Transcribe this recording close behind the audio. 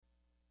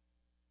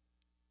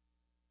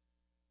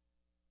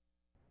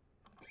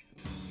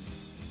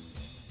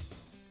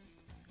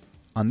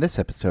On this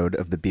episode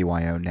of the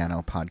BYO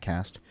Nano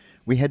podcast,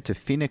 we head to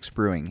Phoenix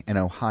Brewing in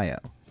Ohio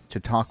to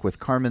talk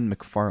with Carmen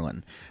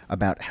McFarland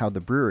about how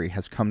the brewery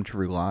has come to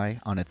rely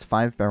on its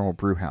 5-barrel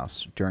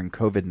brewhouse during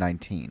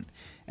COVID-19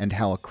 and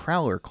how a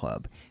Crowler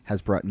Club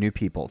has brought new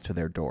people to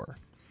their door.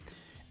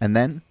 And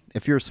then,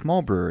 if you're a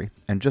small brewery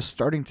and just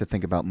starting to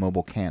think about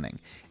mobile canning,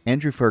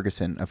 Andrew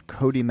Ferguson of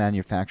Cody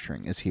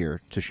Manufacturing is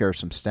here to share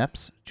some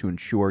steps to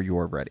ensure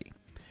you're ready.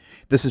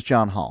 This is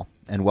John Hall,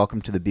 and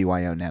welcome to the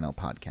BYO Nano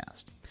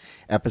podcast.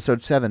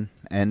 Episode 7,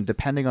 and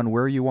depending on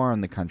where you are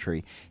in the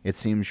country, it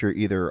seems you're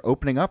either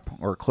opening up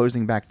or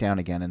closing back down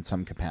again in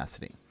some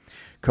capacity.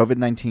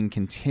 COVID-19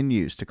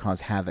 continues to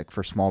cause havoc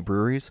for small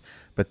breweries,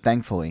 but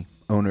thankfully,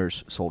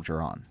 owners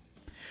soldier on.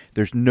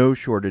 There's no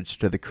shortage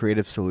to the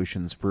creative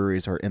solutions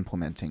breweries are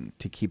implementing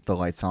to keep the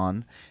lights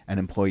on and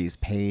employees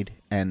paid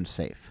and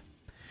safe.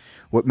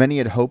 What many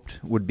had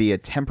hoped would be a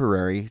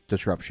temporary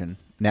disruption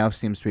now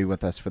seems to be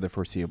with us for the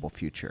foreseeable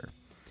future.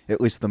 At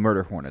least the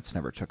murder hornets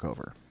never took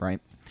over, right?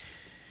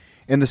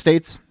 In the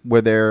States,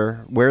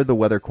 where the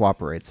weather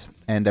cooperates,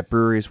 and at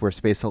breweries where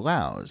space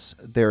allows,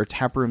 there are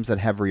tap rooms that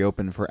have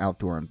reopened for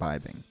outdoor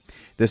imbibing.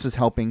 This is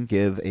helping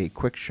give a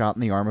quick shot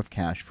in the arm of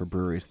cash for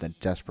breweries that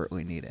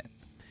desperately need it.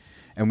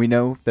 And we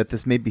know that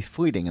this may be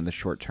fleeting in the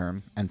short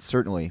term, and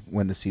certainly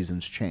when the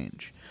seasons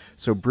change.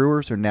 So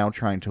brewers are now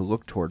trying to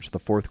look towards the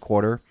fourth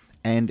quarter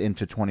and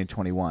into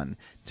 2021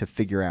 to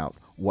figure out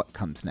what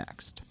comes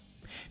next.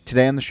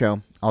 Today on the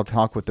show, I'll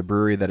talk with the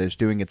brewery that is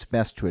doing its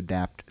best to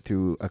adapt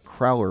through a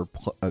Crowler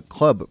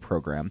Club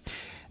program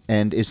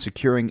and is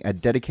securing a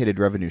dedicated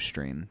revenue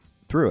stream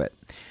through it.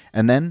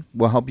 And then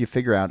we'll help you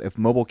figure out if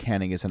mobile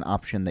canning is an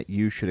option that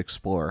you should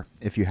explore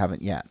if you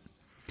haven't yet.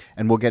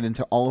 And we'll get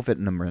into all of it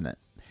in a minute.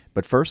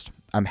 But first,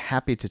 I'm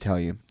happy to tell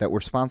you that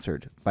we're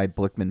sponsored by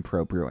Blickman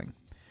Pro Brewing.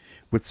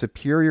 With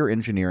superior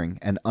engineering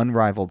and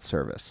unrivaled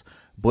service,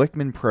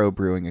 Blickman Pro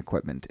Brewing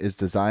equipment is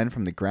designed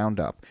from the ground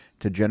up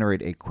to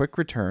generate a quick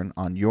return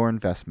on your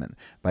investment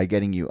by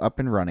getting you up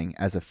and running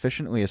as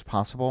efficiently as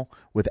possible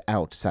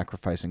without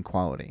sacrificing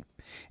quality.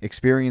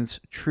 Experience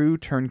true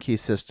turnkey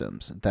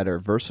systems that are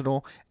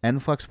versatile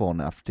and flexible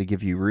enough to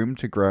give you room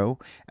to grow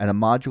and a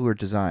modular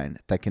design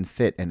that can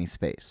fit any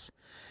space.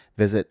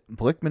 Visit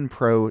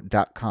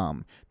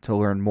blickmanpro.com to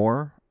learn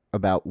more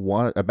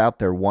about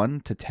their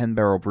 1 to 10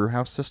 barrel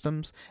brewhouse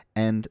systems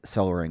and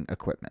cellaring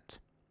equipment.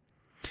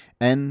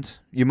 And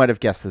you might have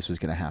guessed this was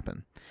going to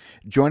happen.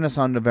 Join us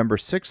on November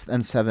 6th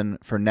and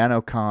 7th for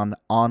NanoCon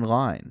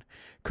online.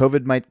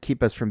 COVID might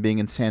keep us from being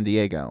in San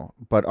Diego,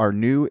 but our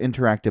new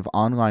interactive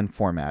online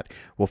format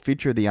will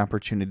feature the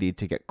opportunity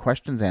to get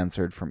questions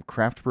answered from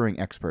craft brewing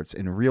experts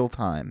in real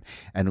time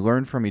and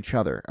learn from each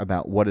other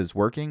about what is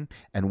working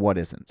and what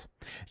isn't.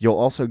 You'll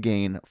also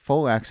gain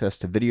full access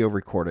to video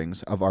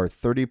recordings of our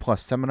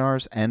 30-plus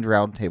seminars and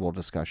roundtable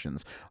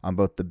discussions on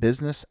both the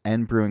business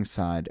and brewing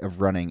side of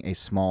running a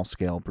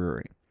small-scale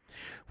brewery.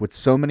 With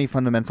so many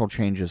fundamental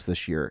changes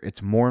this year,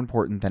 it's more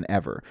important than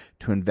ever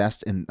to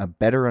invest in a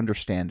better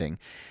understanding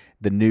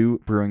the new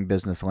brewing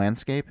business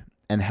landscape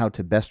and how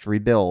to best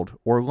rebuild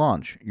or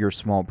launch your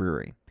small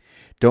brewery.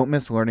 Don't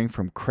miss learning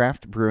from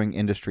craft brewing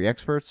industry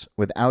experts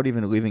without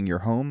even leaving your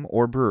home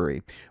or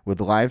brewery,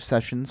 with live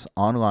sessions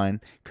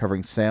online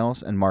covering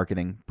sales and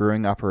marketing,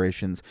 brewing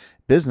operations,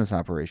 business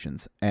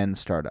operations, and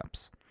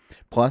startups.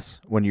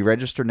 Plus, when you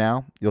register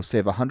now, you'll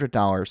save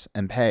 $100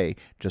 and pay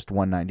just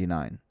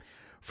 $199.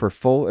 For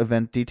full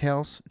event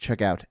details, check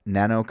out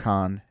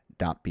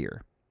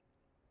nanocon.beer.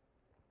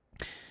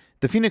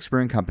 The Phoenix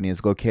Brewing Company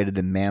is located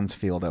in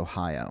Mansfield,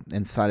 Ohio,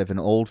 inside of an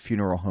old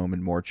funeral home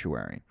and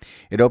mortuary.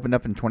 It opened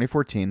up in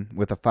 2014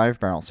 with a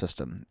 5-barrel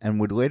system and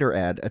would later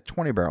add a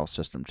 20-barrel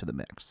system to the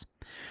mix.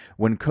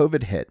 When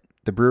COVID hit,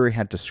 the brewery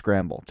had to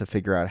scramble to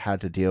figure out how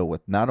to deal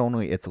with not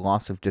only its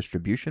loss of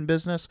distribution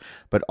business,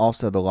 but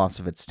also the loss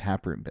of its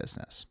taproom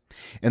business.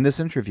 In this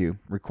interview,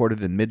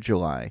 recorded in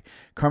mid-July,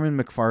 Carmen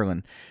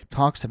McFarland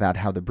talks about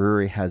how the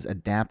brewery has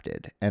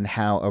adapted and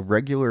how a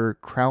regular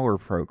Crowler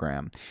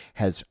program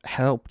has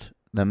helped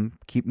them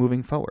keep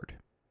moving forward.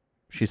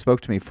 She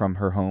spoke to me from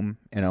her home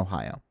in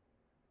Ohio.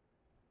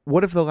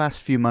 What have the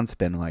last few months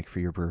been like for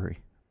your brewery?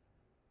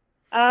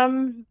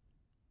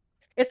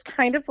 It's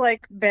kind of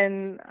like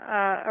been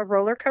a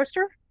roller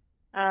coaster.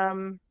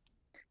 Um,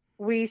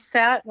 we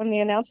sat when the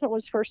announcement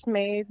was first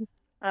made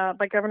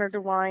by Governor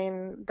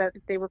DeWine that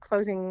they were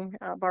closing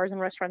bars and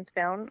restaurants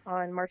down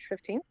on March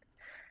 15th.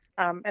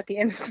 At the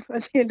end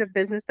at the end of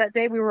business that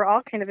day, we were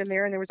all kind of in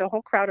there, and there was a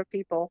whole crowd of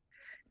people,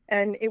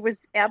 and it was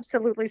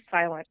absolutely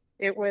silent.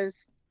 It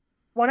was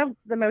one of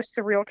the most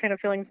surreal kind of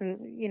feelings, and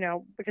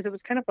because it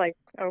was kind of like,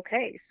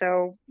 okay,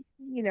 so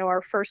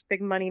our first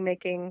big money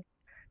making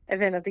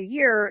event of the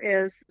year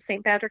is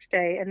St. Patrick's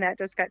Day, and that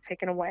just got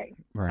taken away.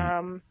 Right.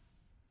 Um,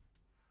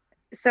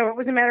 so it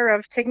was a matter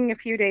of taking a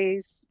few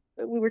days.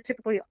 We were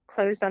typically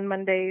closed on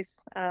Mondays.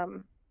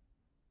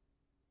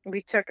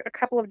 We took a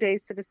couple of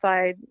days to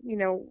decide,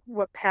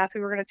 what path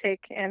we were going to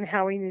take and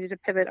how we needed to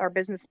pivot our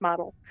business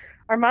model.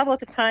 Our model at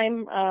the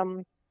time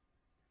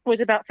was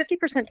about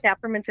 50%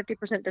 taproom and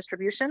 50%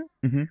 distribution,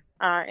 Mm-hmm.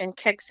 and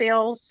keg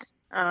sales,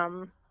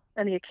 and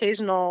the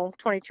occasional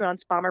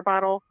 22-ounce bomber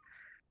bottle.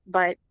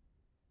 But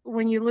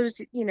when you lose,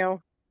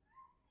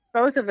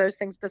 both of those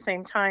things at the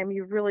same time,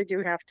 you really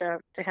do have to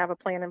have a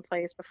plan in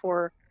place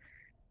before,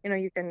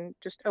 you can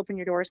just open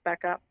your doors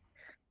back up.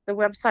 The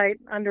website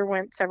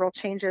underwent several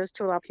changes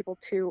to allow people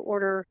to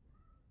order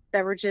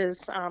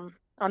beverages on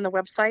the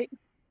website.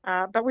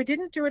 But we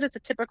didn't do it as a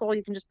typical,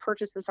 you can just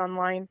purchase this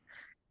online.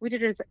 We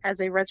did it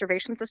as a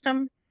reservation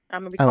system.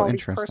 And we Oh, called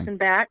each interesting. person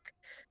back,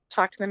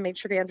 talked to them, made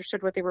sure they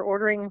understood what they were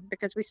ordering,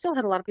 because we still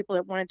had a lot of people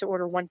that wanted to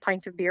order 1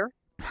 pint of beer.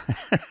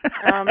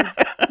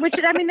 Which,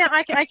 I mean,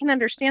 I can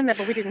understand that,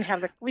 but we didn't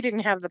have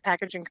the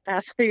packaging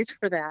capacities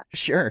for that.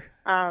 Sure.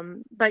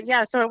 But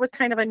yeah, so it was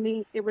kind of a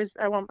neat. It was,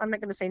 well, I'm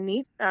not going to say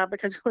neat,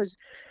 because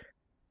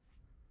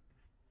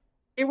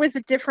it was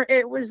a different.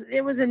 It was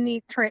a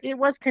neat. It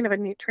was kind of a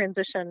neat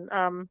transition.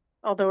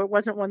 Although it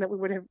wasn't one that we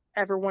would have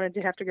ever wanted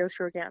to have to go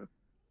through again,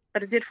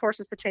 but it did force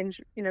us to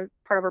change,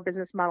 part of our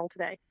business model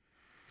today.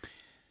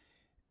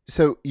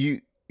 So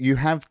you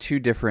have two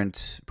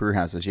different brew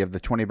houses. You have the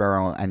 20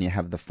 barrel and you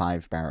have the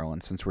 5 barrel.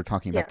 And since we're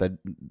talking about Yes.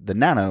 the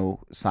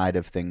nano side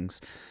of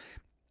things,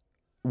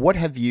 what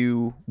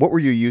were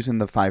you using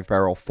the 5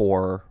 barrel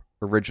for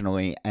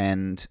originally,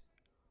 and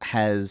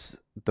has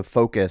the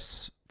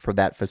focus for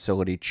that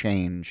facility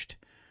changed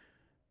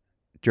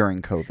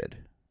during COVID?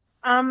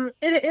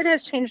 It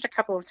has changed a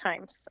couple of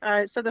times.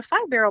 So the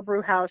 5 barrel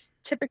brew house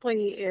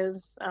typically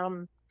is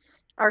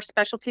our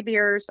specialty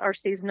beers, our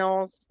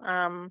seasonals.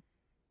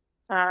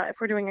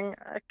 If we're doing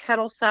a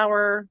kettle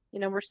sour,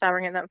 we're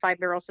souring in that 5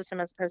 barrel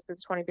system as opposed to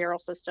the 20 barrel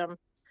system.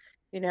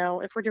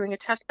 If we're doing a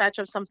test batch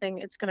of something,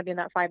 it's going to be in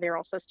that 5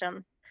 barrel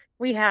system.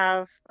 We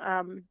have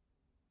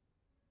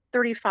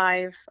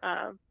 35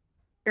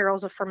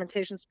 barrels of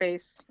fermentation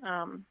space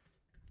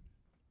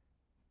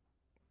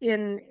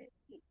in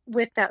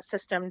with that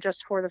system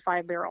just for the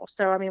 5 barrel.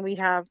 So I mean, we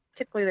have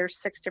typically there's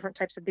 6 different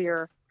types of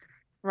beer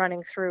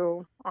running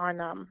through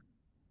on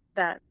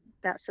that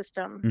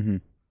system. Mm-hmm.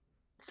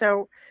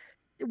 So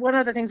one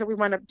of the things that we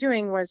wound up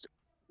doing was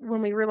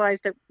when we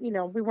realized that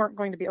we weren't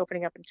going to be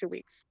opening up in 2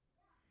 weeks,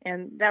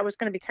 and that was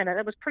going to be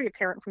that was pretty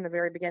apparent from the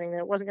very beginning that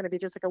it wasn't going to be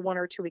just like a 1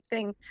 or 2 week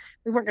thing.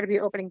 We weren't going to be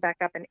opening back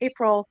up in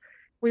April.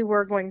 We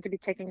were going to be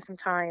taking some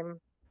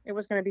time. It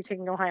was going to be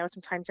taking Ohio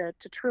some time to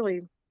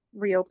truly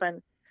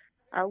reopen.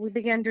 We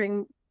began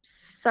doing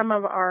some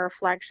of our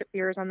flagship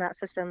beers on that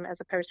system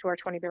as opposed to our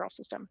 20 barrel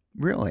system.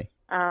 Really?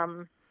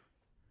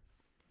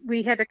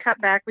 We had to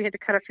cut back. We had to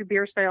cut a few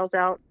beer sales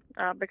out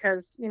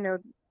because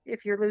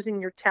if you're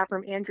losing your tap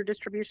room and your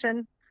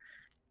distribution,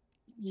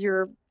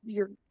 your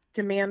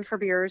demand for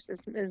beers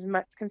is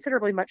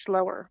considerably much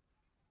lower.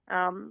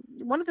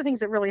 One of the things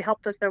that really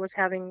helped us though was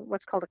having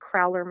what's called a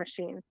crowler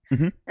machine.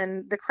 Mm-hmm.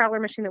 And the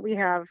crowler machine that we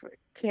have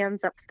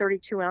cans up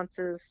 32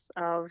 ounces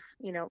of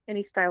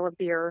any style of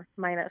beer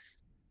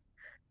minus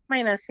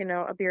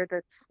a beer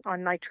that's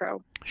on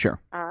nitro. Sure.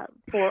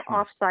 For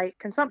off-site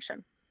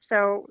consumption.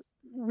 So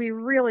we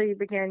really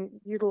began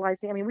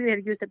utilizing. I mean, we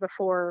had used it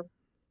before.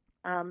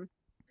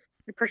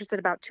 We purchased it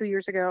about 2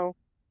 years ago.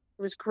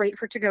 It was great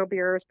for to-go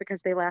beers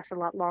because they last a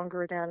lot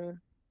longer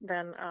than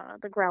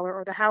the growler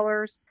or the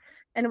howlers,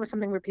 and it was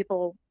something where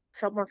people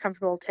felt more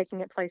comfortable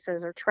taking it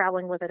places or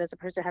traveling with it as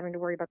opposed to having to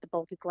worry about the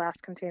bulky glass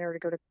container to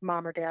go to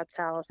mom or dad's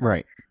house.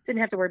 Right. Didn't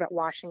have to worry about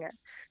washing it.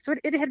 So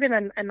it had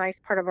been a nice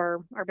part of our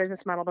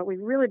business model, but we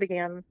really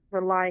began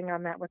relying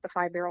on that with the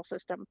 5 barrel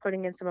system,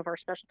 putting in some of our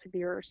specialty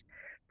beers,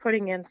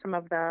 putting in some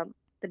of the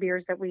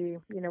beers that we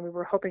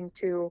were hoping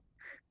to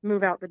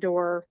move out the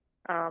door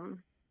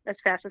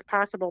as fast as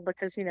possible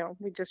because,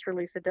 we just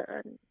released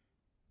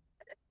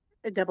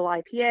a double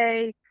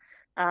IPA.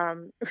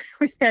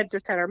 We had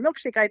our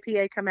milkshake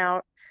IPA come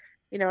out.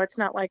 It's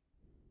not like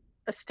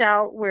a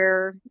stout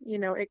where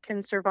it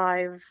can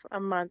survive a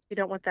month. You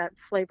don't want that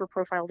flavor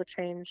profile to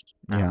change.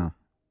 Yeah.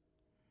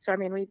 So I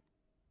mean,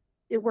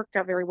 it worked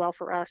out very well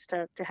for us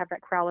to have that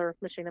crowler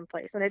machine in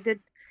place, and it did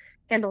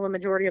handle the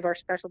majority of our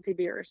specialty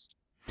beers.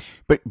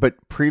 But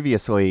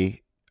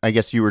previously, I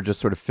guess you were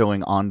just sort of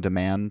filling on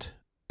demand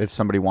if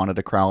somebody wanted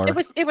a crowler.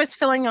 It was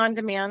filling on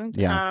demand.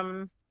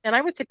 Yeah. And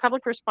I would say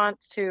public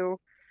response to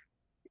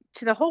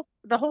the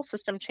whole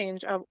system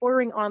change of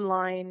ordering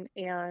online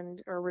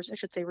or I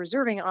should say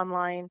reserving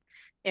online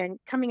and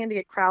coming in to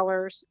get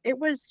crowlers. It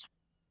was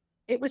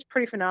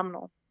pretty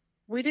phenomenal.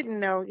 We didn't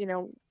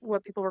know,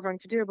 what people were going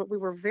to do, but we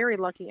were very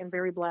lucky and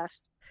very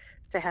blessed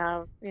to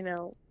have,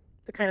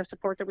 the kind of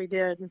support that we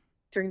did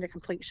during the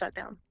complete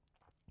shutdown.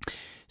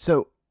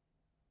 So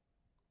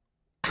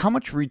how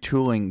much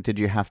retooling did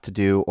you have to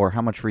do, or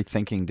how much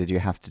rethinking did you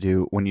have to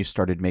do when you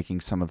started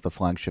making some of the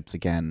flagships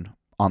again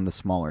on the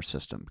smaller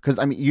system? Because,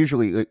 I mean,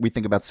 usually we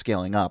think about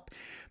scaling up,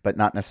 but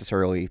not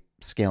necessarily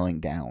scaling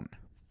down.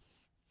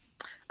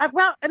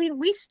 Well, I mean,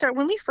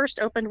 when we first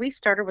opened, we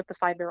started with the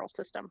 5 barrel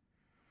system.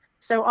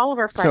 So all of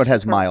our So it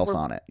has miles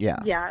on it. Yeah.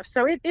 Yeah.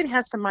 So it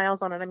has some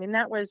miles on it. I mean,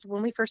 that was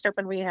when we first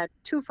opened, we had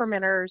 2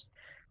 fermenters,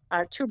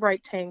 2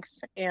 bright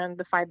tanks, and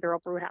the 5 barrel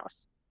brew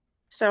house.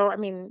 So, I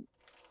mean,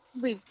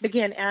 we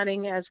began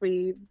adding as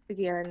we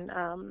began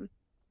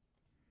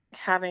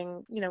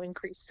having,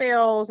 increased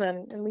sales,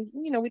 and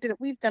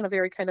we've done a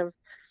very kind of,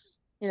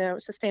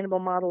 sustainable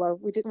model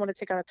of, we didn't want to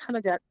take on a ton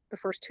of debt the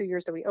first 2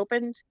 years that we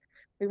opened.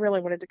 We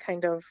really wanted to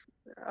kind of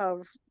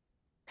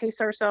pace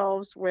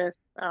ourselves with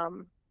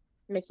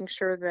making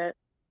sure that,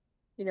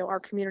 our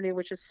community,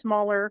 which is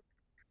smaller,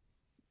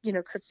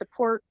 could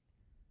support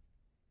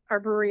our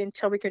brewery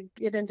until we could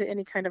get into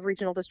any kind of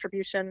regional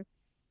distribution.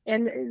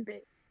 And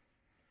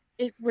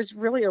it was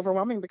really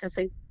overwhelming because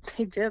they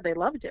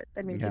loved it.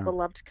 I mean, Yeah. people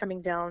loved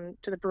coming down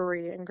to the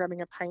brewery and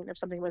grabbing a pint of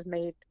something that was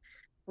made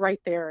right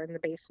there in the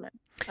basement.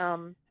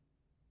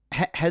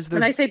 Has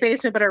When there I say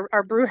basement, but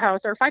our brew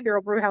house, our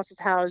 5-year-old brew house, is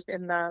housed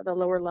in the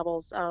lower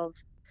levels of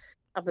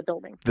the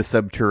building. the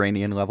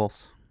subterranean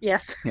levels?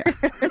 Yes. Yeah.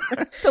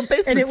 So And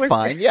basement's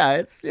fine. Yeah,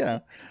 it's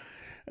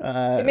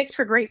it makes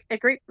for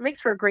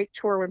a great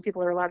tour when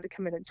people are allowed to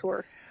come in and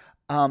tour.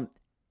 Um,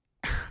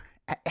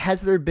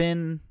 has there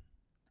been,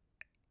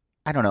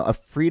 I don't know, a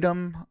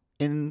freedom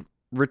in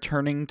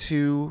returning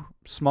to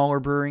smaller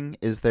brewing?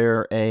 Is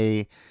there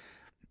I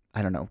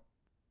don't know,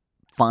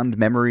 fond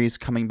memories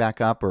coming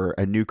back up, or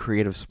a new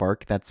creative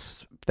spark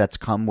that's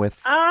come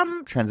with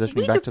transitioning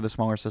We back do to the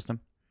smaller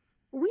system?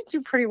 we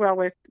do pretty well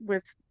with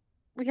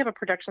we have a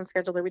production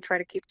schedule that we try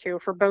to keep to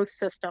for both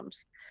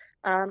systems.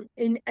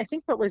 And I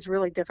think what was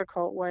really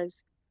difficult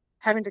was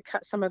having to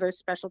cut some of those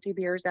specialty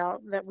beers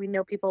out that we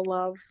know people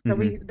love,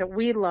 Mm-hmm. that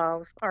we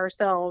love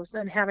ourselves,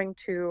 and having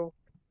to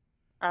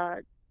uh,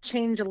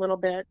 change a little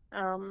bit.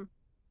 And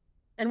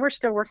we're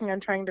still working on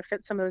trying to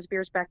fit some of those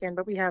beers back in,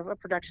 but we have a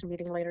production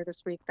meeting later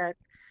this week that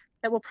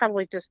will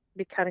probably just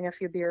be cutting a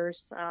few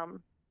beers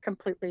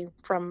completely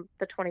from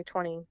the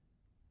 2020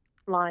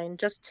 line,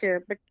 just to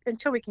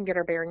until we can get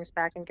our bearings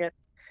back and get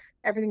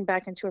everything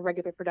back into a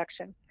regular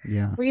production.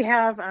 Yeah. We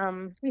had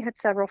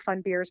several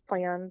fun beers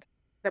planned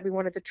that we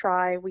wanted to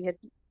try. We had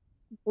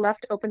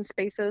left open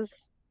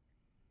spaces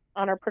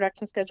on our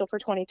production schedule for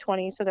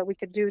 2020 so that we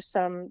could do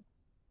some,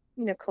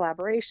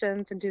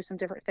 collaborations and do some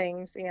different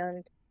things.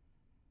 And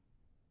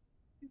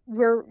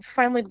we're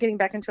finally getting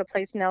back into a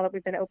place now that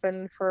we've been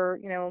open for,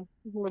 a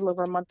little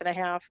over a month and a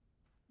half,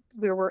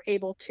 where we're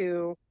able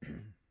to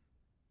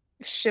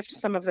shift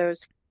some of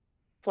those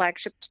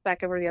flagships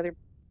back over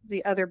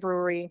the other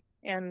brewery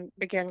and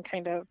begin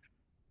kind of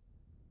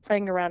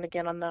playing around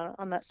again on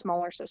that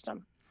smaller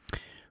system.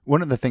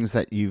 One of the things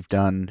that you've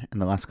done in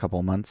the last couple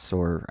of months,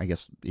 or I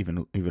guess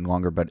even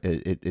longer, but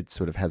it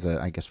sort of has a,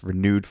 I guess,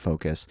 renewed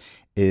focus,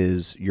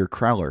 is your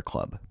Crowler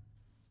Club.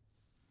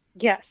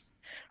 Yes.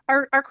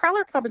 Our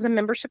Crowler Club is a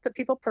membership that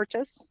people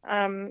purchase,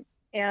 and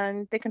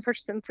they can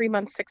purchase in 3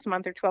 month, 6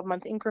 month, or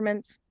 12-month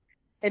increments.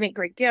 They make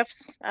great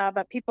gifts,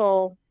 but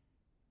people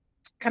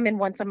come in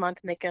once a month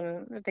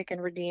and they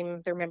can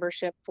redeem their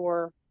membership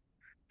for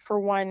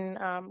one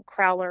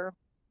Crowler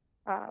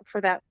for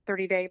that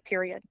 30-day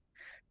period.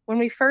 When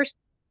we first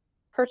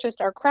purchased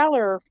our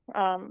Crowler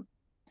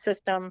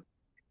system,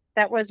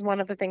 that was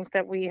one of the things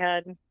that we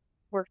had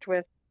worked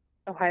with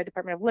Ohio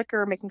Department of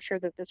Liquor, making sure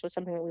that this was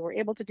something that we were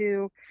able to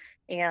do,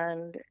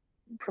 and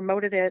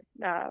promoted it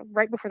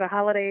right before the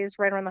holidays,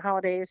 right around the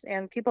holidays,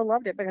 and people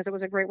loved it because it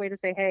was a great way to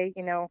say, hey,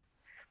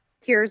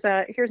 here's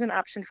an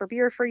option for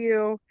beer for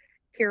you.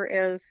 Here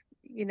is,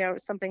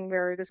 something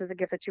where this is a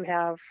gift that you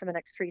have for the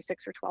next 3,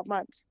 6, or 12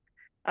 months.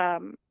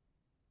 Um,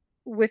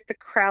 with the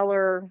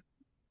Crowler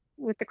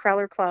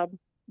Club,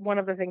 one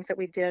of the things that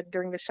we did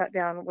during the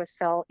shutdown was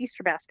sell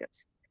Easter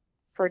baskets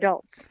for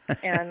adults,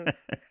 and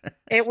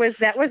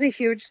that was a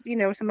huge,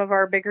 some of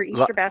our bigger Easter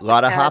Lot baskets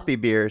of had hoppy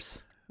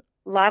beers.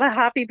 a lot of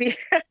hoppy beer.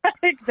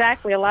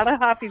 Exactly, a lot of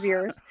hoppy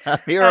beers.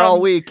 Here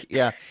all week.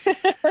 Yeah.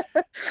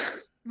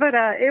 But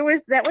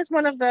that was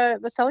one of the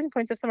selling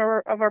points of some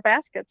of our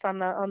baskets on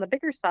the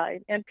bigger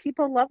side, and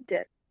people loved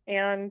it.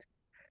 And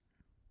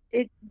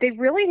they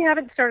really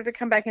haven't started to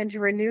come back in to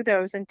renew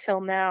those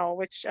until now,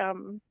 which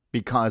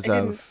Because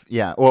again, of,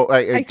 yeah, well,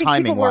 I think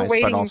timing people were wise, but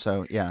waiting.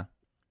 also, yeah.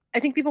 I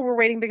think people were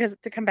waiting because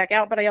to come back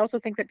out, but I also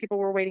think that people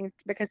were waiting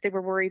because they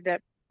were worried that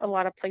a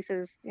lot of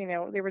places,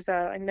 there was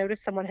I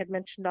noticed someone had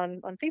mentioned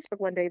on Facebook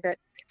one day that,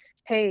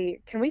 hey,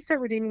 can we start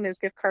redeeming those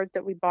gift cards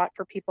that we bought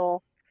for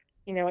people,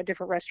 at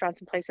different restaurants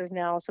and places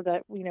now, so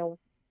that,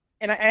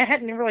 and I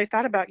hadn't really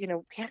thought about, we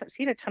haven't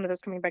seen a ton of those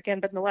coming back in,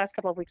 but in the last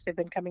couple of weeks, they've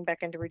been coming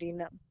back in to redeem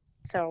them.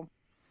 So.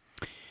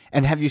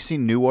 And have you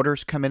seen new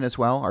orders come in as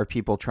well? Are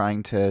people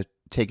trying to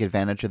take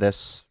advantage of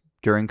this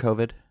during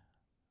COVID?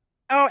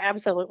 Oh,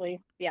 absolutely.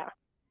 Yeah.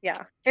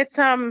 Yeah. It's,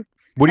 What are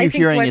I you think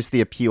hearing is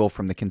the appeal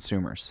from the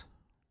consumers?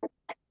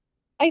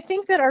 I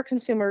think that our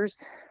consumers,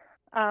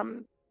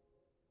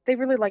 they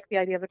really like the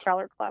idea of the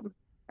Crowler Club,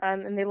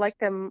 and they like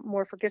them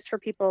more for gifts for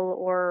people,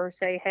 or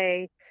say,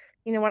 hey,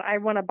 you know what, I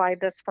want to buy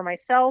this for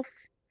myself,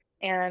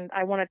 and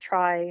I want to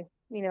try,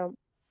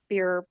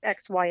 beer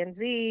X, Y, and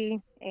Z,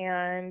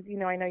 and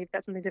I know you've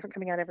got something different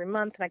coming out every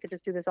month, and I could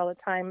just do this all the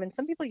time. And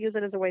some people use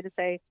it as a way to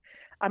say,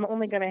 I'm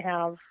only going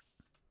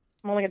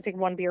to take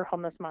one beer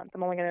home this month.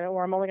 I'm going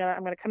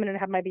to come in and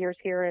have my beers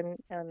here,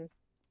 and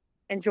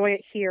enjoy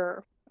it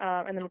here,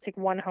 and then I'll take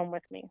one home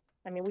with me.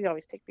 I mean, we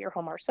always take beer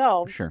home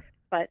ourselves, Sure.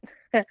 but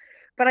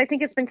but I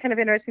think it's been kind of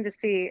interesting to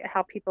see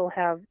how people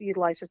have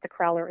utilized just the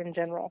crowler in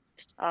general.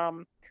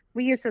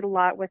 We used it a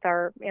lot with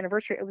our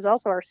anniversary. It was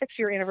also our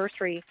 6-year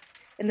anniversary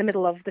in the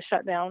middle of the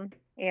shutdown,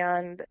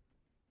 and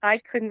I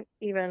couldn't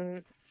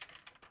even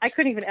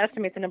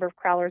estimate the number of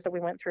crowlers that we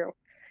went through.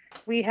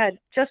 We had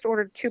just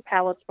ordered 2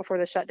 pallets before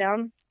the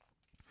shutdown.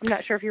 I'm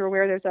not sure if you're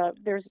aware.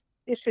 There's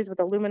issues with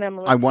aluminum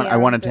and with I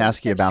cans wanted to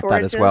ask you and about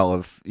that as well.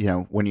 shortages.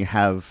 Of when you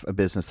have a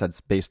business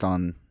that's based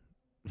on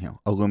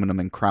aluminum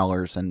and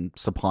crowlers and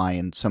supply,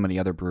 and so many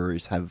other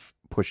breweries have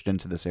pushed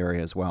into this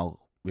area as well.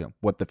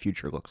 What the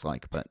future looks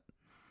like, but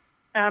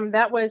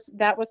That was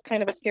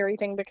kind of a scary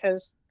thing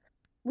because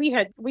we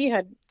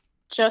had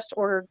just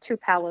ordered 2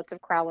 pallets of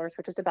crowlers,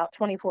 which is about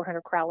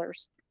 2,400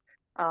 crowlers.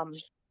 Um,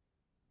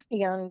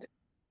 and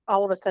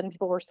all of a sudden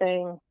people were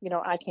saying,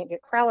 I can't get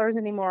crowlers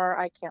anymore.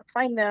 I can't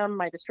find them.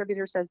 My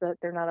distributor says that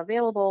they're not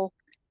available.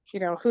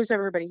 Who's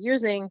everybody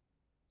using?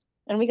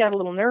 And we got a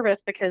little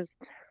nervous because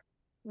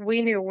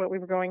we knew what we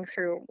were going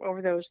through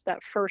over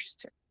that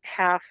first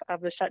half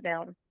of the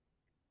shutdown.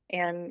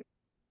 And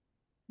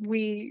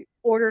we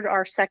ordered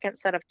our second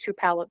set of 2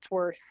 pallets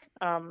worth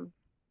a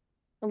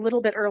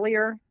little bit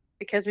earlier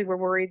because we were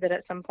worried that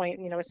at some point,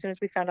 as soon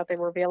as we found out they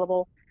were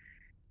available,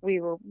 we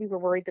were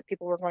worried that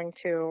people were going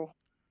to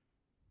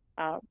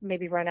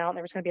maybe run out and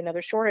there was going to be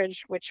another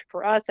shortage, which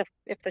for us,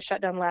 if the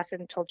shutdown lasted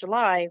until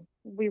July,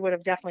 we would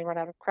have definitely run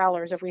out of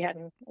crowlers if we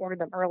hadn't ordered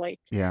them early.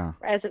 yeah.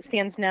 As it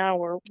stands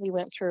now, we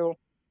went through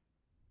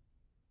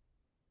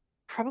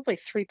probably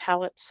 3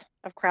 pallets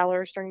of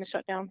crowlers during the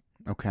shutdown.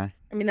 Okay.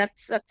 I mean,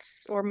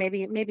 that's or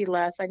maybe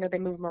less. I know they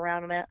move them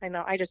around, and I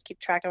know I just keep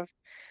track of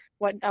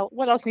what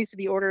else needs to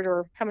be ordered,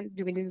 or how many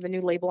do we need the new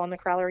label on the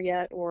crowler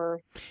yet,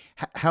 or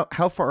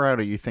How far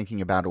out are you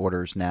thinking about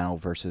orders now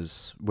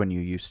versus when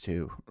you used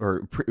to,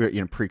 or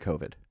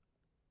pre-COVID?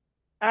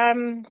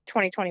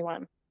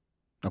 2021.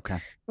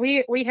 Okay.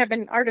 We have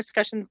been, our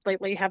discussions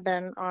lately have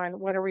been on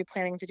what are we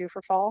planning to do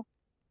for fall,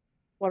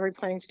 what are we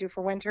planning to do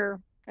for winter,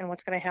 and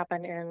what's going to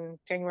happen in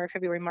January,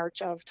 February,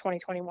 March of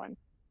 2021.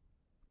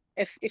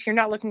 If you're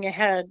not looking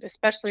ahead,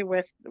 especially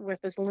with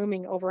this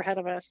looming overhead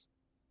of us,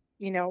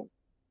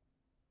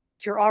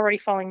 you're already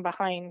falling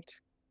behind,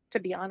 to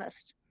be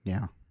honest.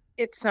 Yeah.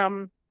 It's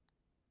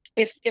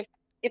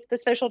if the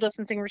social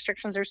distancing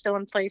restrictions are still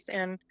in place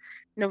in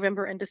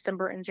November and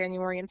December and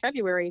January and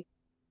February,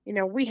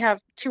 we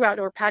have 2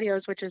 outdoor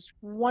patios, which is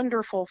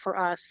wonderful for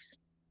us,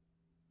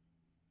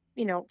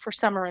 for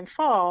summer and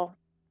fall.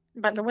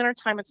 But in the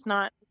wintertime, it's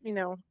not,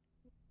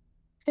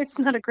 it's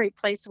not a great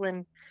place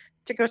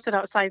to go sit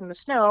outside in the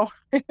snow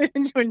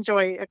and to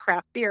enjoy a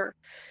craft beer.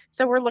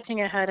 So we're looking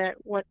ahead at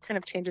what kind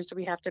of changes do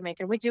we have to make.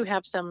 And we do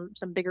have some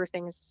bigger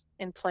things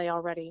in play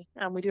already.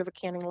 We do have a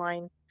canning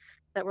line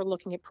that we're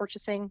looking at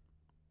purchasing.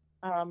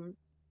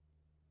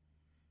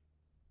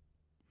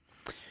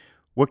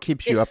 What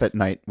keeps you up at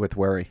night with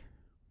worry,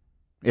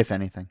 if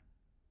anything?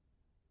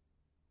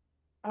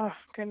 Oh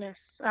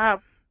goodness.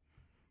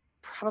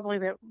 Probably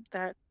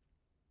that.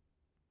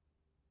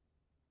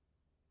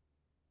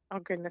 Oh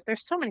goodness,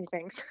 there's so many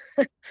things.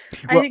 I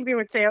Well, think we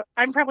would say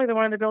I'm probably the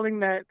one in the building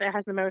that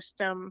has the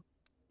most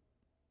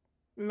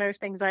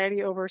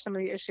anxiety over some of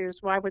the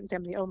issues. Well, I wouldn't say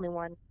I'm the only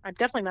one. I'm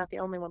definitely not the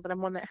only one, but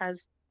I'm one that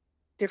has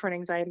different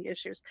anxiety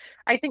issues.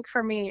 I think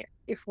for me,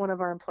 if one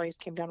of our employees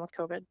came down with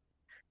COVID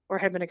or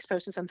had been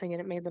exposed to something and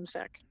it made them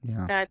sick,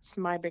 yeah. that's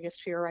my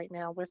biggest fear right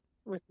now with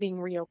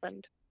being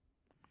reopened.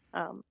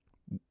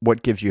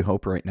 What gives you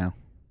hope right now?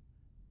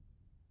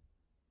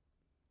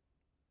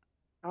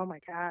 Oh my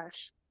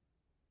gosh.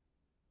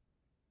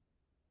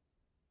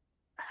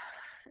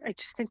 I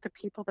just think the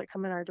people that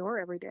come in our door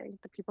every day,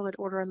 the people that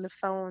order on the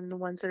phone, the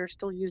ones that are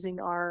still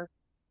using our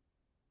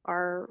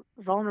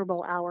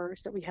vulnerable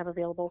hours that we have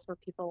available for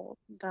people,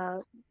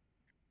 the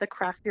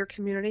craft beer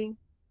community,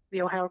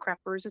 the Ohio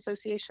Craft Brewers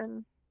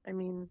Association. I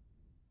mean,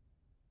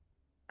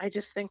 I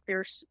just think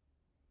there's,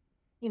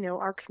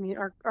 our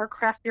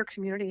craft beer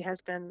community has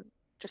been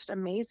just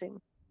amazing,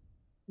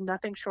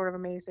 nothing short of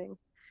amazing,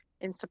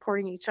 in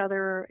supporting each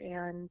other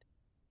and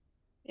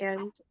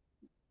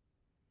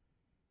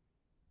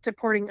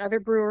supporting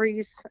other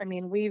breweries. I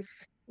mean, we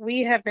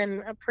have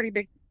been a pretty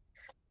big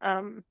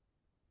I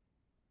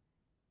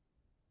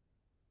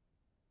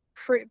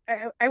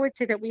would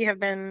say that we have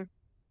been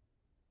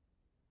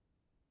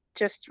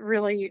just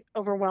really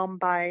overwhelmed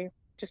by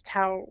just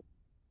how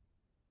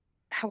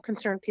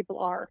concerned people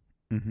are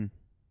Mm-hmm.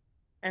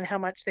 and how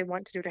much they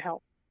want to do to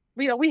help.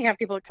 We have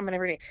people that come in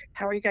every day.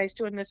 How are you guys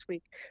doing this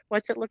week?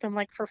 What's it looking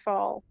like for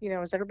fall?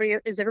 Is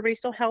everybody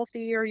still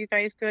healthy? Are you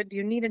guys good? Do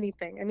you need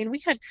anything? I mean,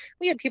 we had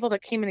people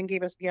that came in and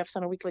gave us gifts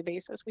on a weekly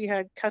basis. We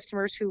had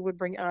customers who would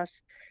bring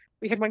us.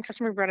 We had one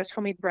customer who brought us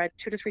homemade bread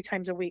 2 to 3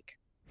 times a week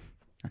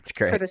That's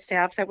for great. the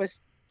staff. That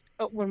was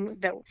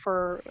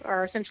for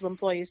our essential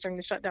employees during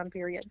the shutdown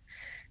period.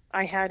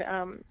 I had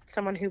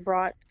someone who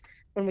brought,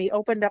 when we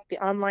opened up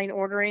the online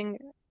ordering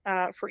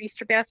for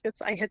Easter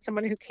baskets, I had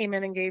someone who came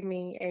in and gave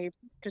me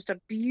just a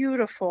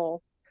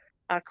beautiful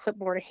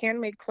clipboard, a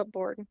handmade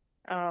clipboard,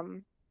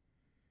 and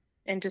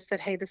just said,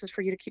 hey, this is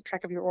for you to keep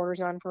track of your orders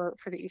on for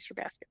the Easter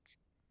baskets.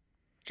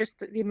 Just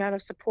the amount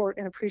of support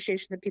and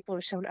appreciation that people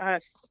have shown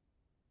us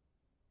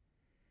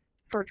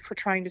for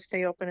trying to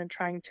stay open and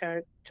trying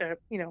to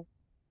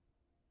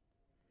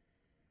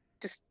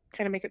just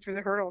kind of make it through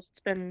the hurdles.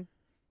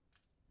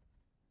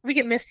 We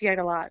get misty-eyed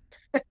a lot.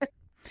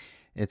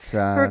 It's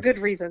for good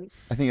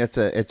reasons. I think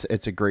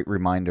it's a great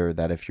reminder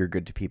that if you're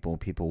good to people,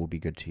 people will be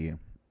good to you.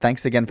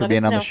 Thanks again for Let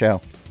being us on the know.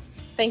 show.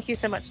 Thank you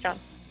so much, John.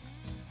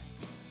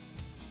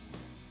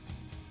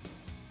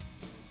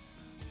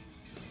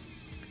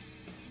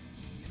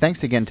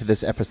 Thanks again to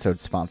this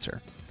episode's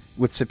sponsor.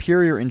 With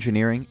superior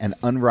engineering and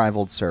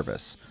unrivaled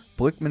service,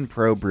 Blickman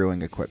Pro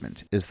Brewing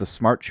Equipment is the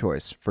smart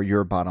choice for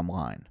your bottom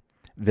line.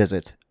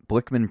 Visit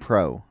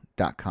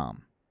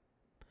blickmanpro.com.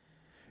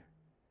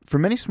 For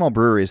many small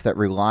breweries that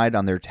relied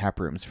on their tap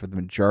rooms for the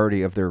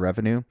majority of their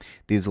revenue,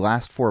 these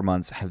last 4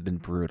 months have been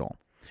brutal.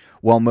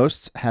 While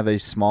most have a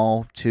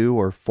small 2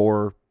 or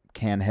 4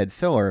 can head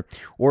filler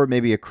or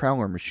maybe a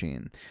crowler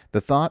machine,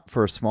 the thought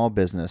for a small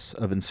business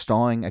of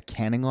installing a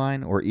canning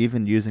line or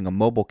even using a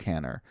mobile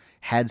canner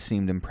had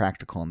seemed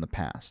impractical in the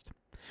past.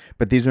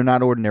 But these are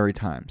not ordinary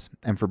times,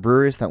 and for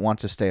breweries that want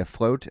to stay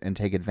afloat and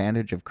take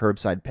advantage of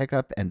curbside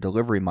pickup and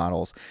delivery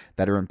models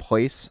that are in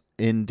place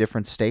in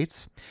different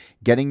states,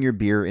 getting your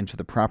beer into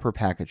the proper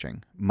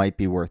packaging might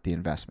be worth the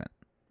investment.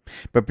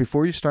 But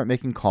before you start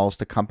making calls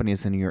to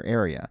companies in your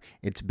area,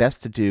 it's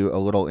best to do a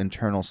little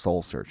internal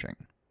soul searching.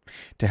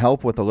 To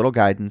help with a little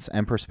guidance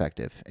and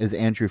perspective is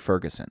Andrew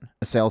Ferguson,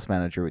 a sales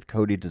manager with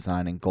Cody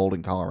Design in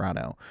Golden,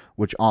 Colorado,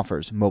 which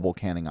offers mobile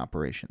canning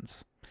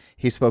operations.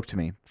 He spoke to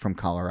me from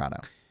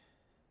Colorado.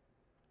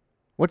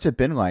 What's it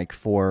been like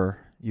for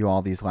you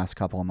all these last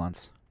couple of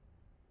months?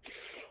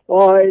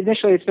 Well,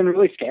 initially it's been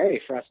really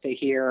scary for us to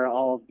hear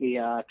all of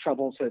the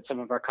troubles that some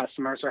of our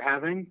customers are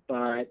having,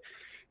 but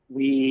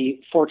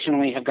we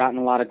fortunately have gotten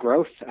a lot of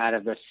growth out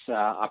of this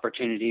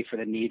opportunity for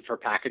the need for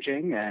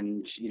packaging,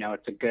 and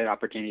it's a good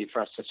opportunity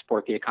for us to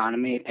support the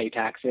economy, pay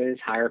taxes,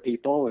 hire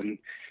people, and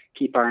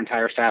keep our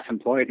entire staff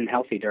employed and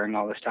healthy during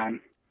all this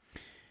time.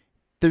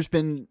 There's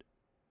been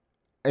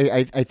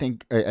I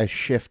think a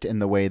shift in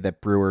the way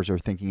that brewers are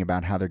thinking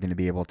about how they're going to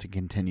be able to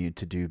continue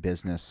to do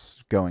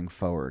business going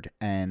forward,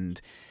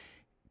 and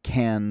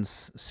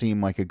cans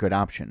seem like a good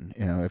option.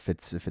 If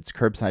it's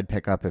curbside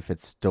pickup, if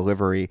it's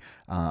delivery,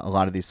 a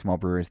lot of these small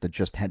breweries that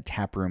just had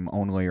tap room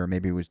only, or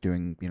maybe was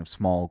doing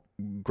small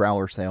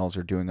growler sales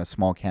or doing a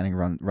small canning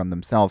run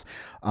themselves.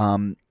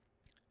 I'm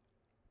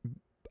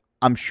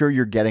sure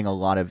you're getting a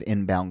lot of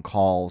inbound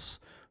calls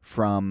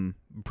from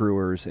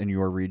brewers in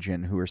your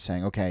region who are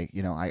saying, okay,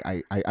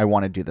 I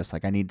want to do this.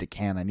 Like, I need to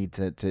can, I need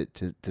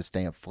to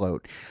stay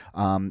afloat.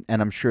 And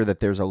I'm sure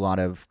that there's a lot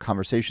of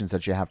conversations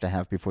that you have to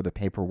have before the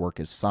paperwork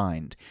is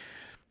signed.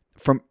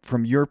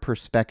 From your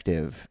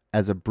perspective,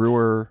 as a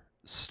brewer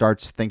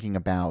starts thinking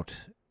about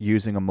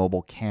using a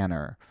mobile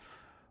canner,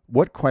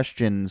 what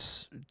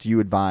questions do you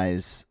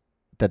advise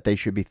that they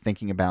should be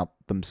thinking about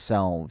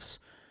themselves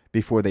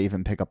before they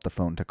even pick up the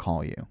phone to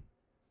call you?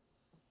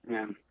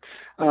 Yeah.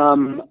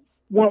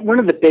 One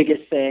of the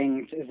biggest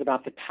things is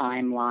about the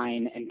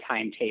timeline and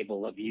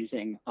timetable of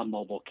using a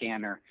mobile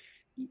canner.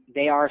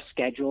 They are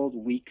scheduled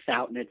weeks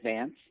out in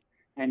advance.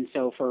 And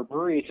so for a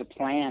brewery to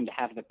plan to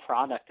have the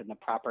product in the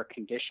proper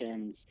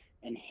conditions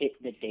and hit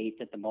the date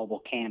that the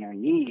mobile canner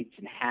needs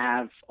and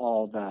have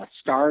all the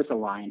stars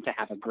aligned to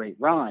have a great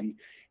run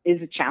is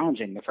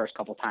challenging the first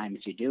couple times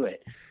you do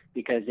it.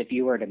 Because if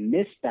you were to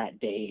miss that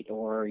date,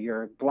 or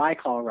your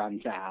glycol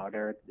runs out,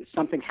 or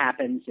something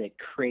happens that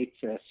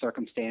creates a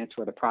circumstance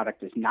where the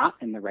product is not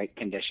in the right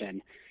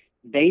condition,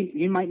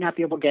 you might not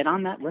be able to get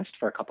on that list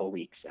for a couple of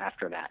weeks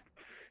after that.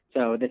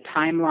 So the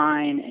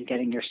timeline and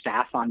getting your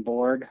staff on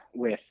board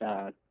with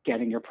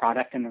getting your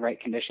product in the right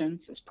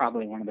conditions is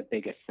probably one of the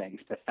biggest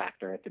things to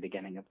factor at the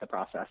beginning of the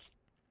process.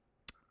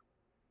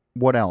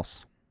 What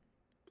else?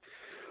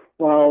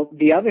 Well,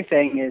 the other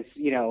thing is,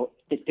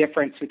 the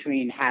difference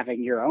between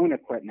having your own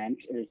equipment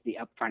is the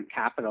upfront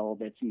capital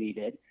that's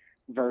needed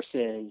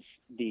versus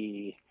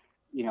the,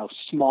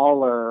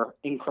 smaller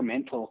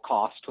incremental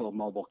cost to a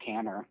mobile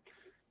canner.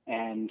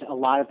 And a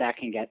lot of that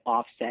can get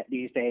offset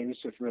these days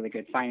with really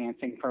good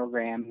financing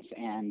programs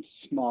and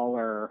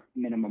smaller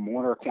minimum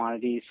order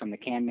quantities from the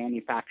can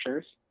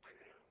manufacturers.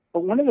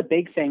 But one of the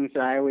big things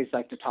that I always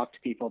like to talk to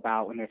people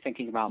about when they're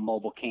thinking about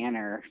mobile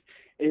canner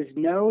is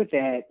know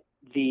that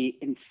the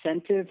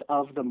incentive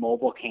of the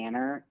mobile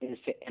canner is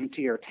to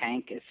empty your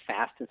tank as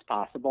fast as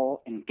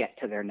possible and get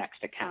to their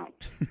next account.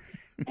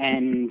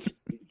 And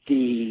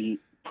the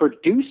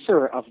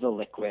producer of the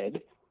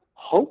liquid,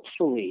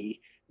 hopefully,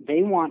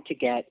 they want to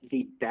get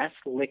the best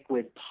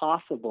liquid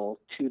possible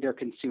to their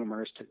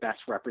consumers to best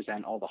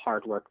represent all the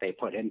hard work they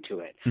put into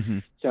it. Mm-hmm.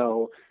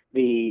 So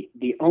the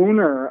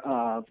owner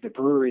of the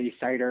brewery,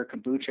 cider,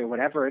 kombucha,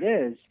 whatever it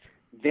is,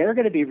 they're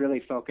going to be really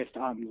focused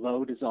on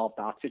low dissolved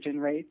oxygen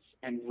rates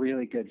and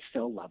really good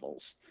fill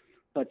levels.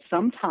 But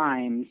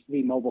sometimes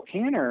the mobile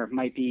canner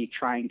might be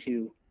trying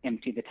to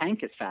empty the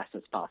tank as fast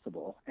as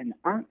possible and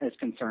aren't as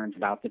concerned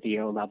about the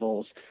DO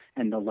levels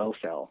and the low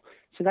fill.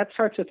 So that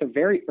starts with a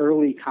very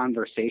early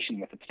conversation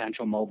with a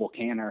potential mobile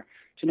canner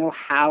to know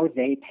how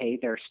they pay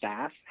their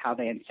staff, how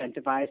they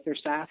incentivize their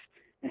staff,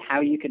 and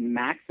how you can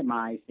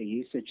maximize the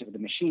usage of the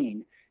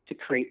machine to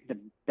create the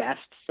best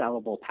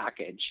sellable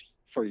package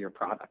for your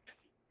product.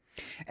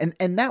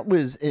 And that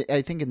was,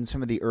 I think, in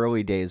some of the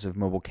early days of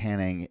mobile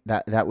canning,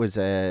 that was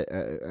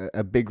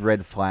a big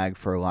red flag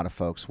for a lot of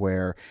folks,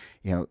 where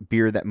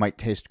beer that might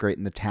taste great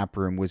in the tap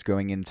room was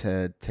going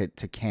into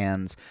to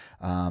cans.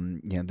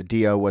 The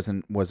DO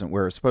wasn't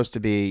where it was supposed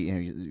to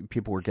be.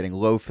 People were getting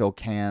low fill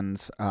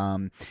cans.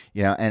 And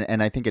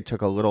I think it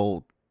took a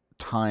little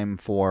time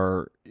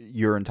for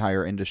your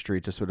entire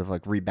industry to sort of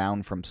like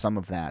rebound from some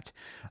of that.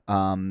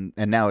 And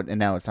now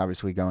it's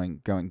obviously going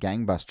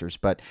gangbusters,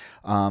 but.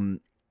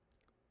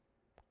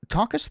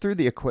 Talk us through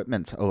the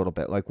equipment a little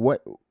bit. Like,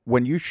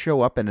 when you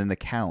show up in an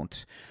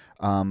account,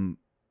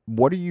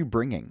 what are you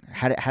bringing?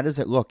 How does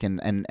it look,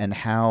 and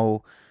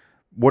how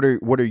what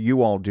are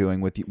you all doing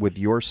with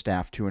your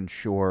staff to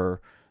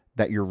ensure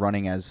that you're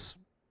running as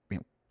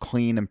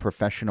clean and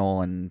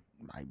professional and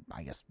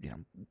I guess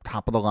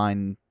top of the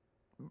line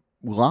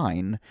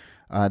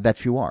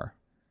that you are?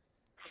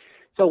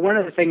 So one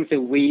of the things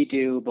that we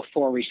do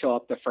before we show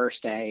up the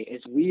first day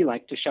is we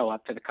like to show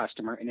up to the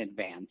customer in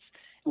advance.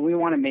 And we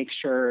want to make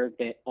sure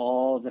that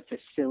all the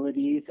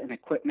facilities and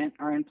equipment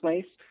are in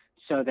place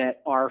so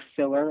that our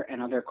filler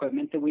and other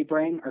equipment that we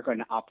bring are going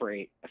to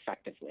operate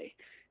effectively.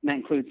 And that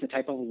includes the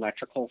type of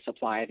electrical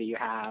supply that you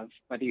have,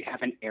 whether you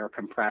have an air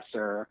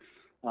compressor,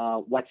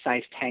 what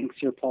size tanks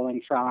you're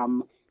pulling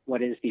from,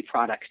 what is the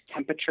product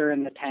temperature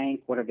in the tank,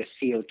 what are the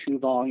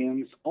CO2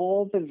 volumes,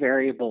 all the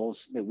variables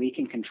that we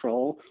can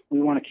control.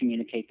 We want to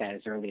communicate that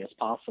as early as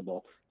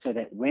possible so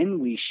that when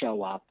we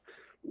show up,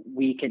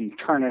 we can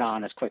turn it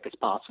on as quick as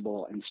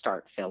possible and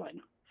start filling.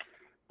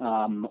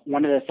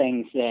 One of the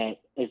things that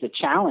is a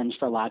challenge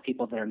for a lot of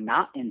people that are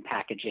not in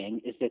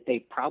packaging is that they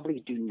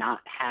probably do not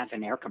have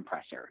an air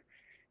compressor.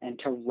 And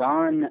to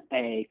run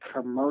a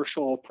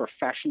commercial,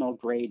 professional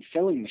grade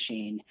filling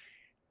machine,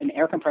 an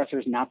air compressor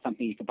is not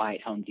something you can buy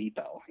at Home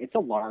Depot. It's a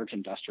large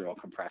industrial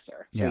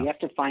compressor. Yeah. So you have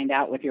to find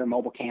out whether your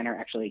mobile canner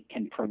actually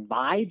can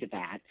provide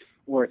that,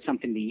 or it's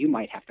something that you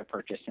might have to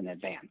purchase in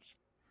advance.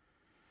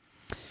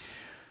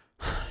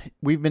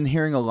 We've been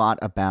hearing a lot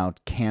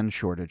about can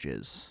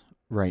shortages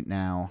right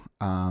now,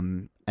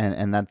 and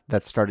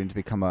that's starting to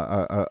become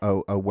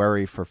a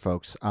worry for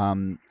folks.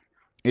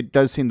 It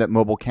does seem that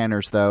mobile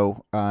canners,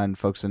 though, and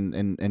folks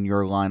in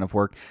your line of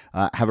work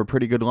have a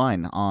pretty good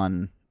line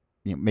on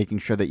making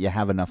sure that you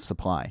have enough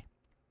supply.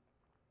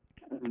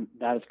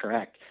 That is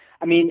correct.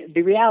 I mean,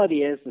 the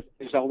reality is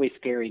there's always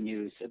scary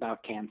news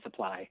about can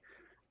supply.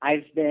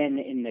 I've been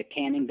in the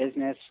canning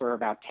business for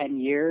about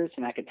 10 years,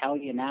 and I can tell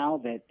you now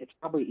that it's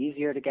probably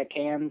easier to get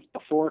cans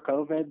before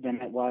COVID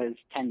than it was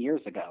 10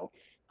 years ago.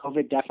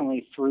 COVID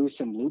definitely threw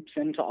some loops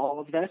into all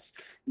of this,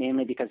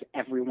 mainly because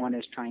everyone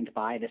is trying to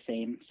buy the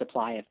same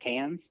supply of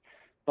cans.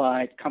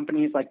 But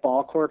companies like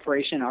Ball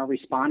Corporation are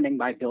responding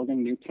by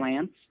building new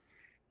plants.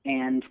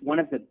 And one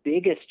of the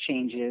biggest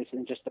changes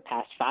in just the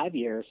past 5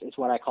 years is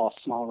what I call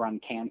small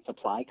run can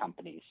supply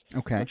companies,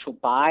 Okay. which will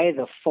buy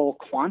the full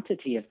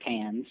quantity of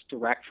cans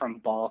direct from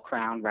Ball,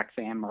 Crown,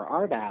 Rexam, or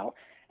Arval,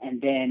 and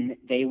then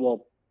they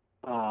will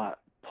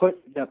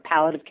put the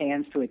pallet of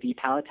cans through a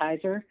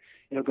depalletizer.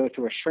 It'll go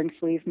through a shrink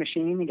sleeve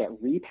machine and get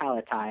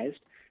repalletized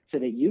so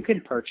that you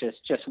can purchase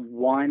just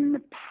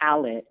one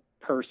pallet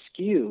per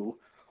SKU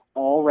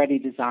already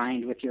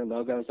designed with your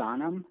logos on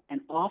them.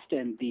 And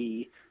often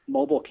the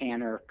mobile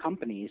canner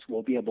companies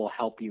will be able to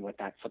help you with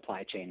that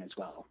supply chain as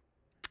well.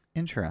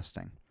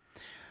 Interesting.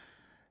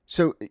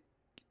 So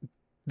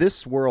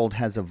this world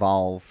has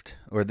evolved,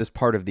 or this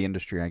part of the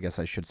industry, I guess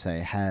I should say,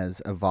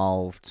 has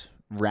evolved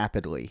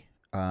rapidly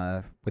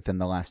within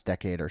the last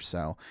decade or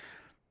so.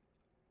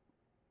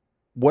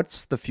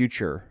 What's the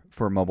future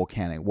for mobile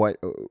canning?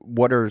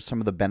 What are some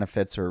of the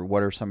benefits, or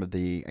what are some of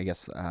the, I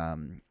guess,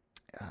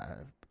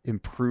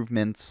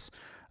 improvements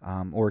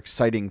or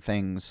exciting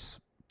things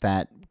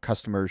that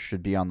customers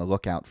should be on the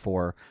lookout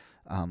for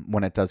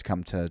when it does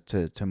come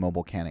to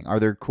mobile canning? Are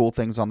there cool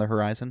things on the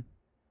horizon?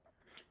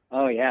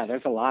 Oh, yeah,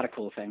 there's a lot of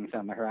cool things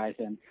on the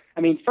horizon. I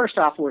mean, first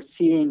off, we're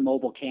seeing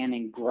mobile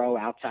canning grow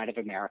outside of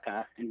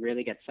America and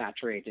really get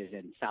saturated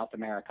in South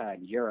America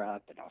and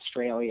Europe and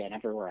Australia and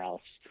everywhere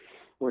else.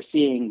 We're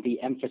seeing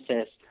the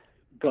emphasis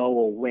go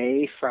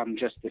away from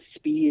just the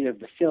speed of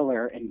the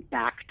filler and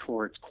back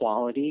towards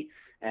quality.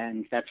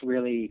 And that's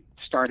really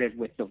started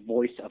with the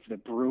voice of the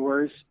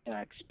brewers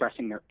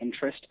expressing their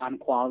interest on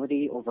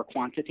quality over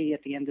quantity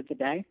at the end of the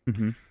day.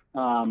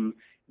 Mm-hmm.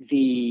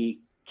 The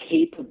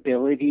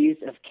capabilities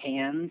of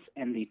cans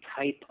and the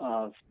type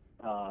of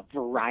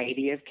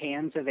variety of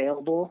cans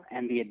available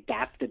and the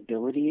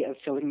adaptability of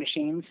filling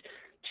machines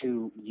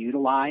to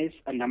utilize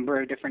a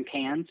number of different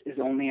cans is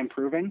only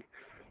improving.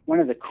 one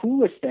of the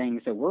coolest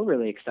things that we're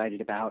really excited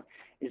about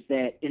is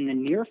that in the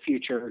near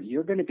future,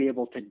 you're going to be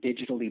able to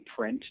digitally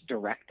print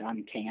direct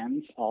on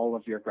cans all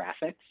of your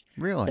graphics.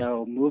 Really?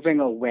 So moving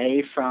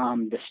away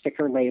from the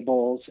sticker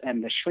labels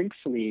and the shrink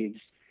sleeves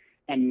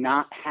and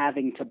not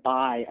having to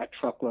buy a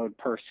truckload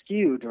per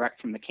SKU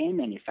direct from the can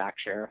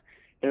manufacturer,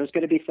 there's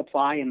going to be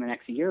supply in the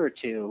next year or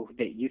two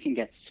that you can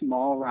get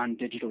small run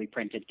digitally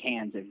printed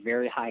cans at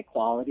very high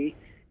quality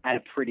at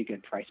a pretty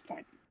good price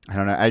point. I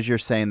don't know. As you're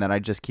saying that, I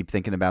just keep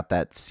thinking about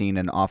that scene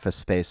in Office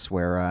Space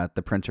where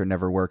the printer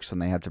never works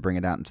and they have to bring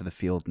it out into the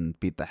field and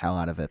beat the hell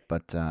out of it.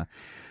 But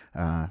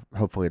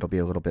hopefully it'll be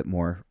a little bit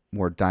more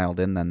dialed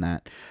in than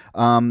that.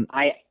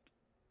 I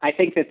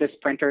think that this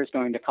printer is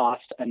going to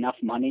cost enough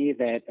money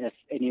that if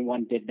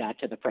anyone did that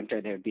to the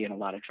printer, they would be in a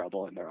lot of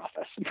trouble in their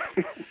office.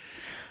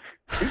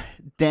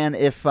 Dan,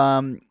 if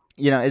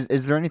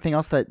is there anything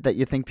else that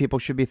you think people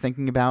should be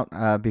thinking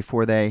about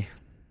before they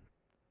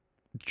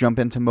jump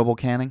into mobile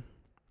canning?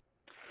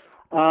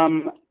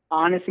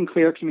 Honest and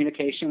clear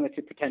communication with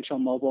your potential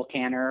mobile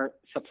canner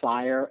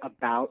supplier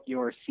about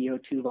your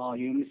CO2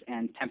 volumes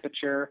and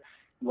temperature,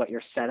 what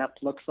your setup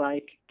looks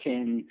like,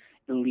 can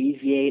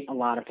alleviate a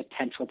lot of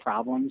potential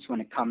problems when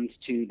it comes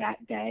to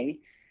that day.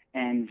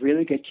 And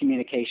really good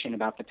communication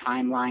about the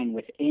timeline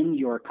within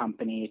your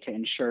company to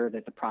ensure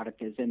that the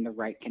product is in the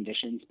right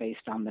conditions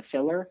based on the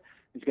filler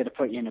is going to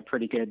put you in a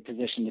pretty good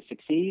position to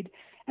succeed.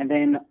 And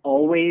then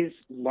always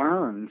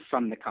learn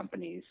from the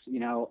companies.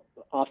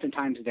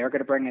 Oftentimes they're going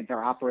to bring in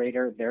their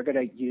operator, they're going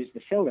to use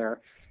the filler,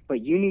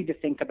 but you need to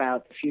think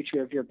about the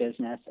future of your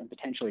business and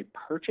potentially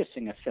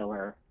purchasing a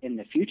filler in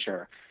the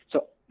future.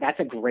 So that's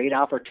a great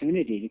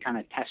opportunity to kind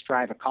of test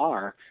drive a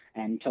car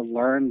and to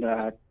learn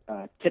the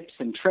tips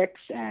and tricks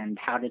and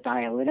how to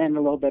dial it in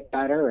a little bit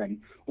better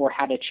or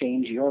how to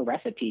change your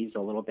recipes a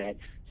little bit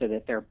so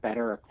that they're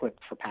better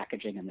equipped for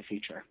packaging in the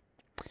future.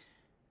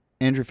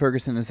 Andrew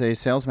Ferguson is a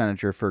sales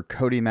manager for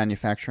Cody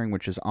Manufacturing,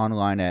 which is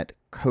online at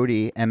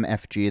Cody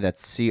MFG.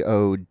 That's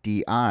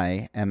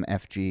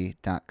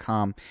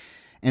CODIMFG.com.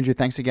 Andrew,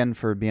 thanks again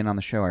for being on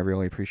the show. I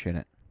really appreciate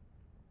it.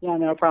 Yeah,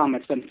 no problem.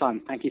 It's been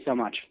fun. Thank you so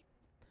much.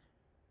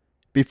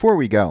 Before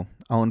we go,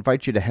 I'll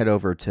invite you to head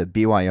over to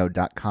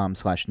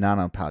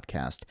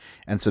byo.com/nanopodcast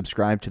and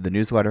subscribe to the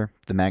newsletter,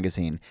 the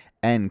magazine,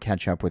 and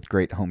catch up with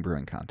great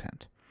homebrewing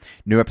content.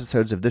 New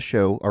episodes of this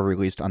show are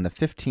released on the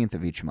 15th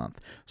of each month,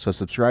 so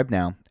subscribe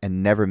now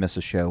and never miss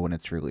a show when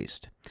it's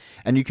released.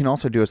 And you can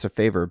also do us a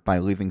favor by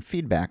leaving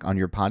feedback on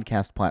your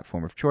podcast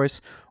platform of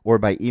choice or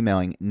by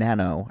emailing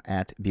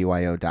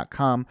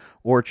nano@byo.com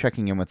or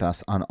checking in with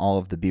us on all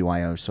of the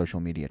BYO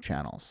social media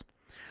channels.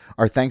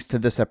 Our thanks to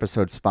this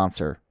episode's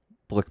sponsor,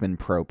 Blichmann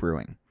Pro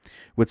Brewing.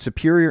 With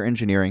superior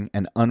engineering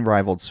and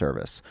unrivaled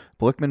service,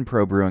 Blichmann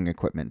Pro Brewing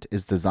equipment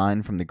is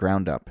designed from the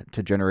ground up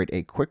to generate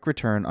a quick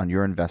return on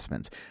your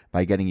investment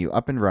by getting you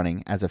up and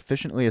running as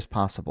efficiently as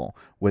possible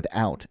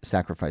without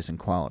sacrificing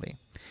quality.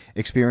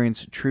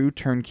 Experience true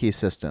turnkey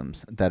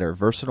systems that are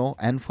versatile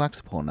and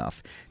flexible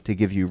enough to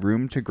give you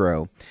room to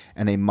grow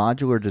and a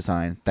modular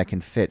design that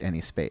can fit any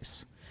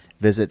space.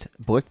 Visit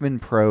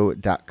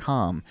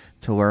blichmannpro.com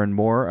to learn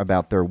more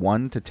about their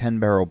 1 to 10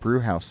 barrel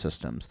brewhouse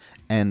systems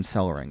and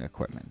cellaring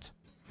equipment.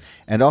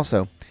 And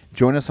also,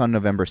 join us on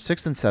November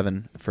 6 and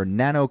 7 for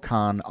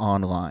NanoCon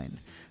Online.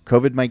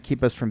 COVID might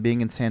keep us from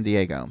being in San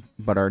Diego,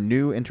 but our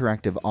new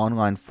interactive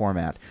online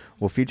format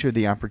will feature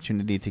the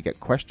opportunity to get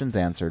questions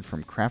answered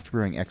from craft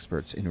brewing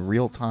experts in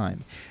real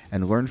time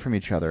and learn from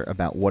each other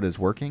about what is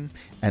working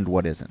and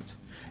what isn't.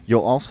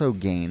 You'll also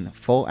gain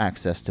full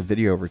access to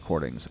video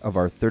recordings of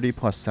our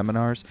 30-plus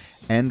seminars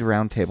and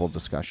roundtable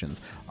discussions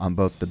on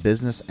both the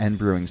business and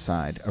brewing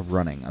side of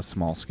running a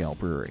small-scale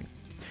brewery.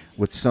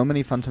 With so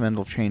many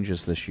fundamental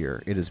changes this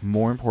year, it is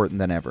more important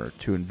than ever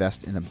to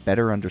invest in a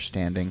better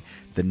understanding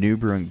the new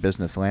brewing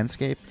business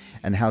landscape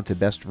and how to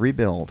best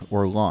rebuild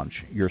or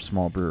launch your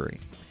small brewery.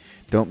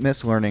 Don't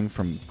miss learning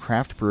from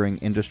craft brewing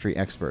industry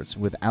experts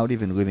without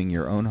even leaving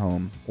your own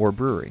home or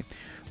brewery,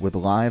 with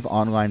live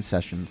online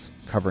sessions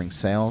covering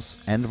sales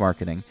and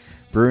marketing,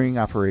 brewing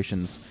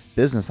operations,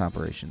 business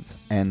operations,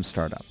 and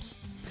startups.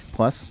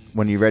 Plus,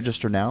 when you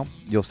register now,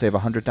 you'll save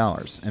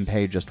 $100 and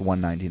pay just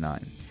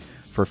 $199.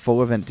 For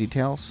full event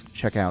details,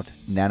 check out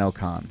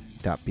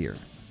nanocon.beer.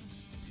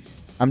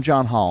 I'm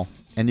John Hall,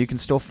 and you can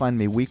still find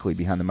me weekly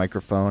behind the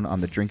microphone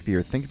on the Drink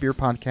Beer, Think Beer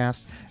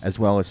podcast, as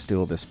well as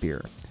Still This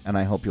Beer, and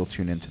I hope you'll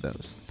tune into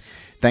those.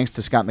 Thanks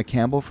to Scott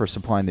McCampbell for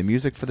supplying the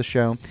music for the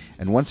show,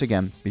 and once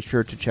again, be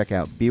sure to check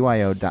out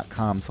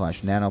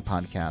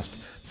byo.com/nanopodcast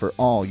for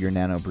all your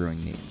nano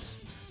brewing needs.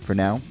 For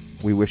now,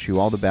 we wish you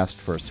all the best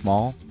for a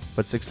small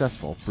but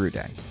successful brew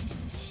day.